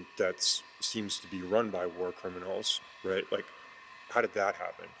nation that seems to be run by war criminals, right? Like, how did that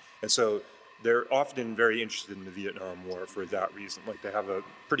happen? And so they're often very interested in the Vietnam War for that reason. Like, they have a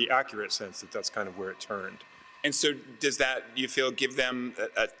pretty accurate sense that that's kind of where it turned. And so does that, you feel, give them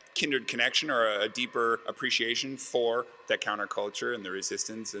a kindred connection or a deeper appreciation for that counterculture and the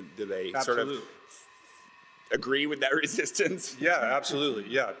resistance? And do they sort of agree with that resistance? Yeah, absolutely.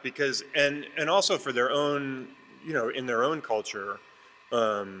 Yeah, because and also for their own, in their own culture,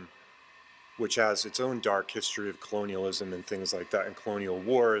 which has its own dark history of colonialism and things like that, and colonial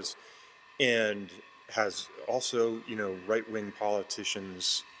wars, and has also, right-wing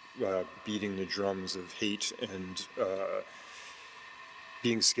politicians beating the drums of hate and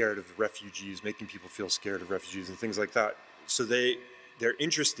being scared of refugees, making people feel scared of refugees and things like that. So they're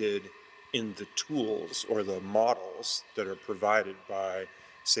interested in the tools or the models that are provided by,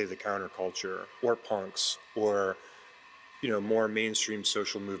 say, the counterculture or punks or more mainstream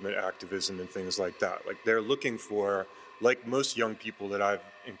social movement activism and things like that. Like they're looking for, like most young people that I've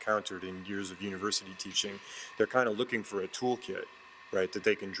encountered in years of university teaching, they're kind of looking for a toolkit, right, that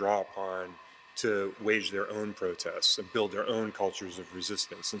they can draw upon to wage their own protests and build their own cultures of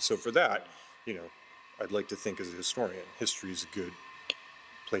resistance. And so for that, I'd like to think as a historian, history is a good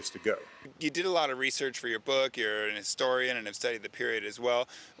place to go. You did a lot of research for your book. You're an historian and have studied the period as well.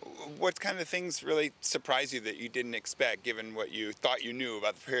 What kind of things really surprised you that you didn't expect, given what you thought you knew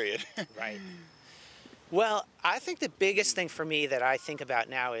about the period? Right. Well, I think the biggest thing for me that I think about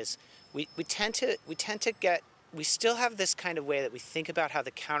now is we still have this kind of way that we think about how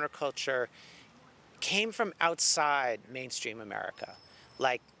the counterculture came from outside mainstream America.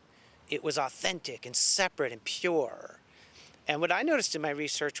 Like it was authentic and separate and pure. And what I noticed in my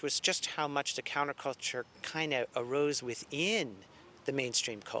research was just how much the counterculture kind of arose within the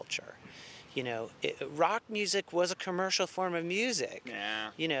mainstream culture. Rock music was a commercial form of music.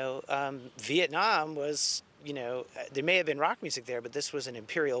 Yeah. Vietnam was, there may have been rock music there, but this was an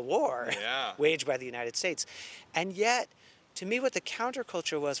imperial war waged by the United States. And yet, to me, what the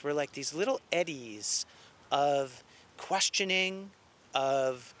counterculture were like these little eddies of questioning,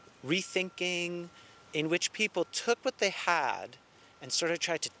 of rethinking, in which people took what they had and sort of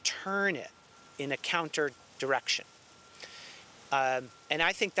tried to turn it in a counter direction. And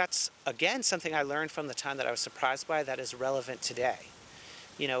I think that's, again, something I learned from the time that I was surprised by that is relevant today.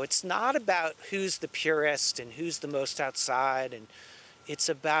 It's not about who's the purist and who's the most outside, and it's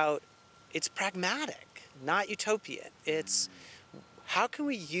pragmatic, not utopian. It's how can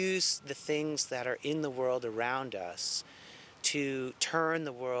we use the things that are in the world around us to turn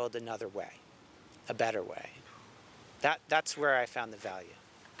the world another way, a better way. That's where I found the value.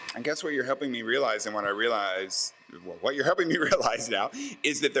 I guess what you're helping me realize, and what you're helping me realize now,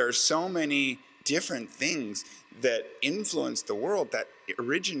 is that there are so many different things that influence the world that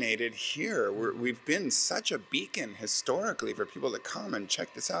originated here. We've been such a beacon historically for people to come and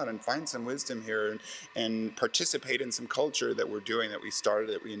check this out and find some wisdom here and participate in some culture that we're doing, that we started,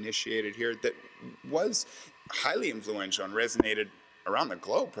 that we initiated here, that was highly influential and resonated around the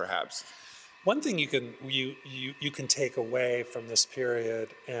globe, perhaps. One thing you can take away from this period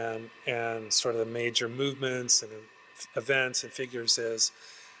and sort of the major movements and events and figures is,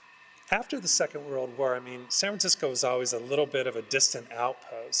 after the Second World War, San Francisco was always a little bit of a distant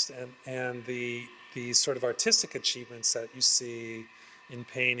outpost, and the sort of artistic achievements that you see in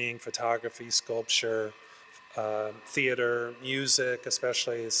painting, photography, sculpture, theater, music,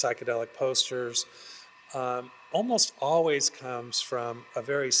 especially psychedelic posters, almost always comes from a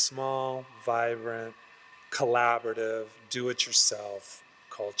very small, vibrant, collaborative, do-it-yourself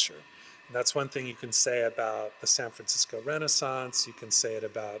culture. And that's one thing you can say about the San Francisco Renaissance. You can say it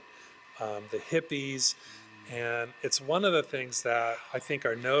about the hippies. And it's one of the things that I think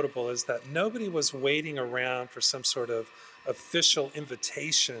are notable is that nobody was waiting around for some sort of official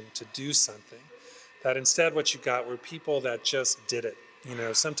invitation to do something. That instead what you got were people that just did it.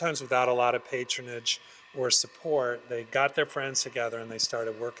 Sometimes without a lot of patronage or support. They got their friends together and they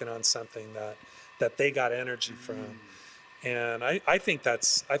started working on something that they got energy from. And I think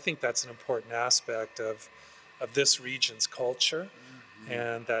that's an important aspect of this region's culture,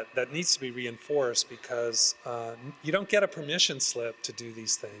 and that needs to be reinforced, because you don't get a permission slip to do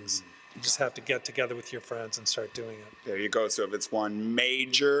these things. You just have to get together with your friends and start doing it. There you go. So if it's one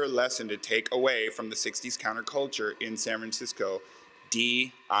major lesson to take away from the 60s counterculture in San Francisco,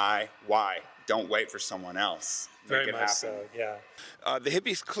 DIY. Don't wait for someone else. Very much so, yeah. The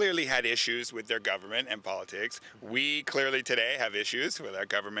hippies clearly had issues with their government and politics. We clearly today have issues with our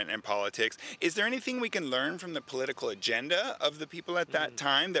government and politics. Is there anything we can learn from the political agenda of the people at that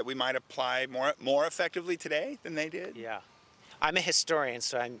time that we might apply more effectively today than they did? Yeah. I'm a historian,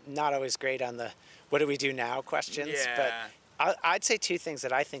 so I'm not always great on the what do we do now questions. Yeah. But I'd say two things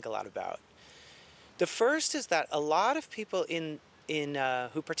that I think a lot about. The first is that a lot of people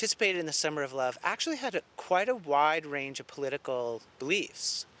who participated in the Summer of Love actually had quite a wide range of political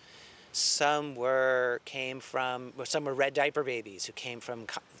beliefs. Some were red diaper babies who came from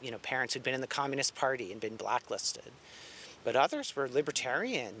parents who'd been in the Communist Party and been blacklisted. But others were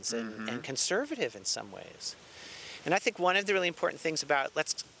libertarians and conservative in some ways. And I think one of the really important things about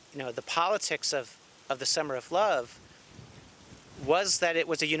the politics of the Summer of Love was that it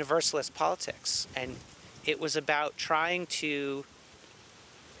was a universalist politics, and it was about trying to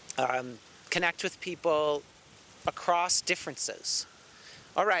connect with people across differences.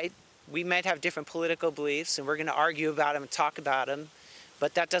 All right, we might have different political beliefs, and we're going to argue about them and talk about them,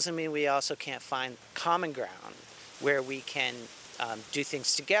 but that doesn't mean we also can't find common ground where we can do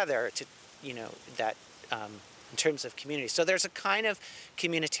things together that in terms of community. So there's a kind of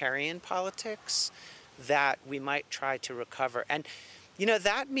communitarian politics that we might try to recover. And, you know,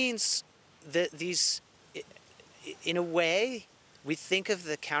 that means that these, in a way, we think of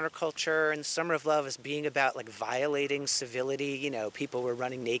the counterculture and the Summer of Love as being about like violating civility. You know, people were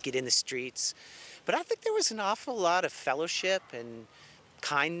running naked in the streets. But I think there was an awful lot of fellowship and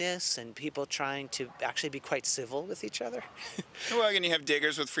kindness and people trying to actually be quite civil with each other. Well, and you have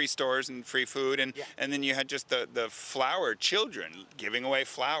diggers with free stores and free food, and then you had just the flower children giving away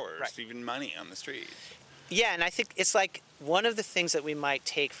flowers, even money on the street. Yeah, and I think it's like one of the things that we might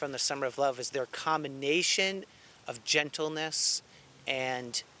take from the Summer of Love is their combination of gentleness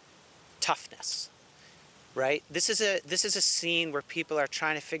and toughness, right? This is a scene where people are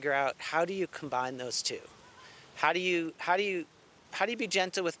trying to figure out, how do you combine those two? How do you be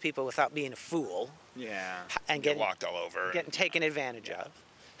gentle with people without being a fool? Yeah. And get walked all over. Getting taken advantage of.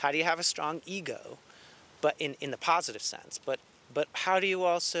 How do you have a strong ego, but in the positive sense? But how do you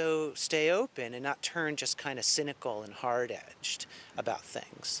also stay open and not turn just kind of cynical and hard-edged about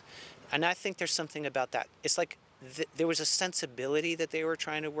things? And I think there's something about that. It's like there was a sensibility that they were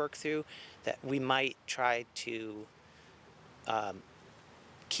trying to work through that we might try to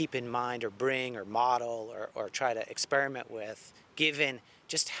keep in mind or bring or model or try to experiment with, given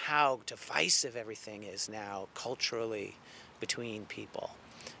just how divisive everything is now culturally between people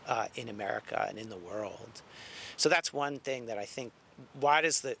in America and in the world. So that's one thing that I think, why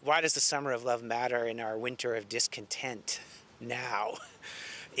does the Summer of Love matter in our winter of discontent now?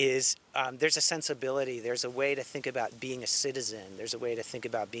 Is there's a sensibility, there's a way to think about being a citizen, there's a way to think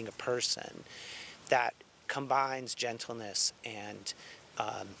about being a person that combines gentleness and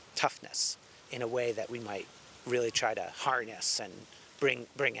toughness in a way that we might really try to harness and bring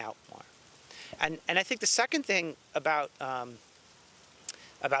out more. And I think the second thing about the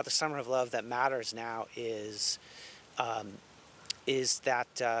Summer of Love that matters now is that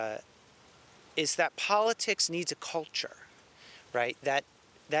politics needs a culture, right? That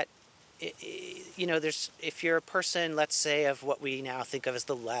you know, if you're a person, let's say, of what we now think of as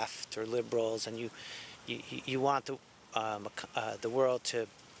the left or liberals, and you want the world to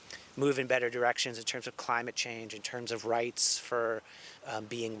move in better directions in terms of climate change, in terms of rights for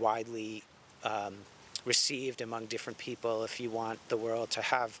being widely received among different people, if you want the world to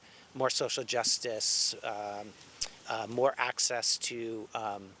have more social justice, more access to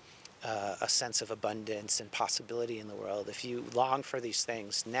a sense of abundance and possibility in the world, if you long for these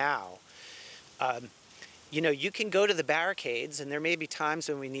things now, you know, you can go to the barricades, and there may be times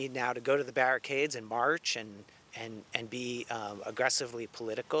when we need now to go to the barricades and march and be aggressively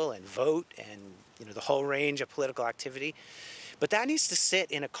political and vote and, you know, the whole range of political activity. But that needs to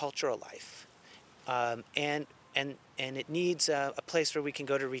sit in a cultural life. And it needs a place where we can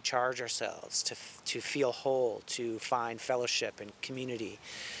go to recharge ourselves, to feel whole, to find fellowship and community,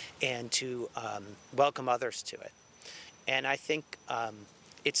 and to welcome others to it. And I think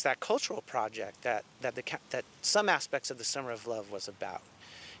it's that cultural project that some aspects of the Summer of Love was about.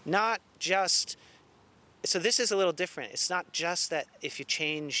 Not just, so this is a little different. It's not just that if you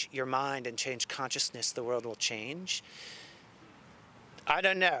change your mind and change consciousness, the world will change. I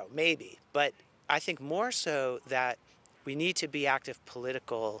don't know, maybe, but I think more so that we need to be active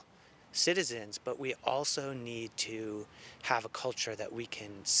political citizens, but we also need to have a culture that we can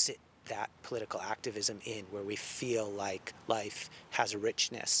sit that political activism in, where we feel like life has a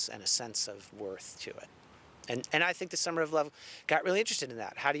richness and a sense of worth to it. And I think the Summer of Love got really interested in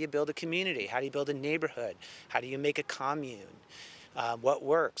that. How do you build a community? How do you build a neighborhood? How do you make a commune? What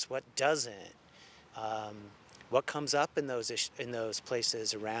works? What doesn't? What comes up in those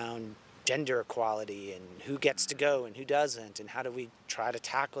places around gender equality, and who gets to go and who doesn't, and how do we try to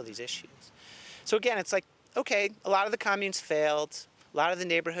tackle these issues? So again, it's like, okay, a lot of the communes failed, a lot of the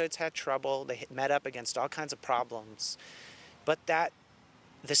neighborhoods had trouble, they met up against all kinds of problems, but that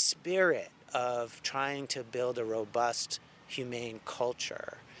the spirit of trying to build a robust, humane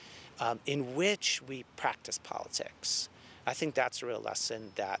culture in which we practice politics, I think that's a real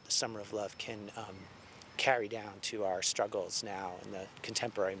lesson that the Summer of Love can carry down to our struggles now in the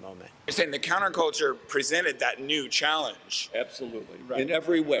contemporary moment. You're saying the counterculture presented that new challenge. Absolutely, right. In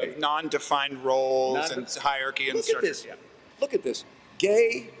every way. Non-defined roles and hierarchy and structure. Look at this. Yeah. Look at this.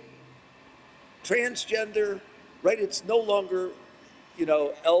 Gay, transgender, right? It's no longer, you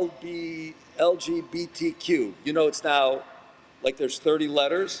know, LGBTQ. You know, it's now like there's 30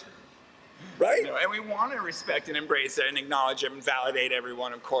 letters. Right? You know, and we want to respect and embrace it and acknowledge it and validate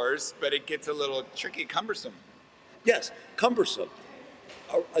everyone, of course, but it gets a little tricky, cumbersome. Yes, cumbersome.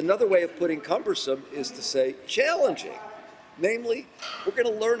 Another way of putting cumbersome is to say challenging. Namely, we're going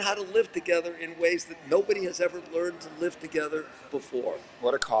to learn how to live together in ways that nobody has ever learned to live together before.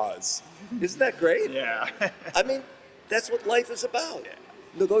 What a cause. Isn't that great? Yeah. I mean, that's what life is about. Yeah.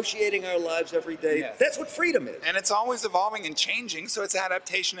 Negotiating our lives every day. Yes. That's what freedom is. And it's always evolving and changing, so it's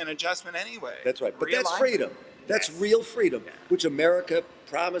adaptation and adjustment anyway. That's right. But that's Realignment. freedom. That's real freedom, which America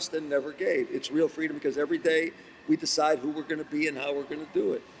promised and never gave. It's real freedom because every day we decide who we're going to be and how we're going to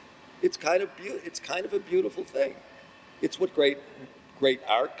do it. It's kind of a beautiful thing. It's what great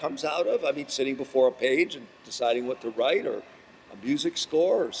art comes out of. I mean, sitting before a page and deciding what to write, or a music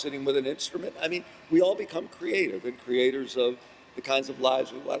score, or sitting with an instrument. I mean, we all become creative and creators of the kinds of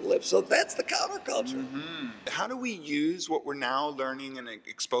lives we want to live. So that's the counterculture. Mm-hmm. How do we use what we're now learning and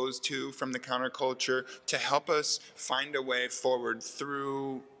exposed to from the counterculture to help us find a way forward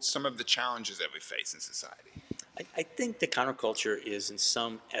through some of the challenges that we face in society? I think the counterculture is, in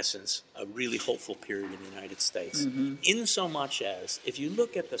some essence, a really hopeful period in the United States. Mm-hmm. In so much as, if you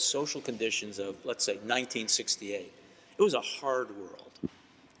look at the social conditions of, let's say, 1968, it was a hard world.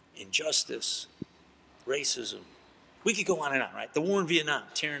 Injustice, racism. We could go on and on, right? The war in Vietnam,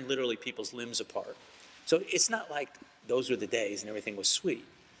 tearing literally people's limbs apart. So it's not like those were the days and everything was sweet.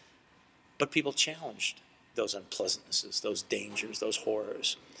 But people challenged those unpleasantnesses, those dangers, those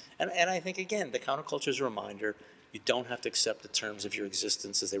horrors. And I think, again, the counterculture is a reminder you don't have to accept the terms of your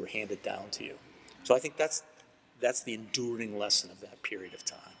existence as they were handed down to you. So I think that's the enduring lesson of that period of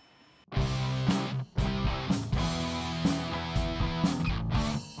time.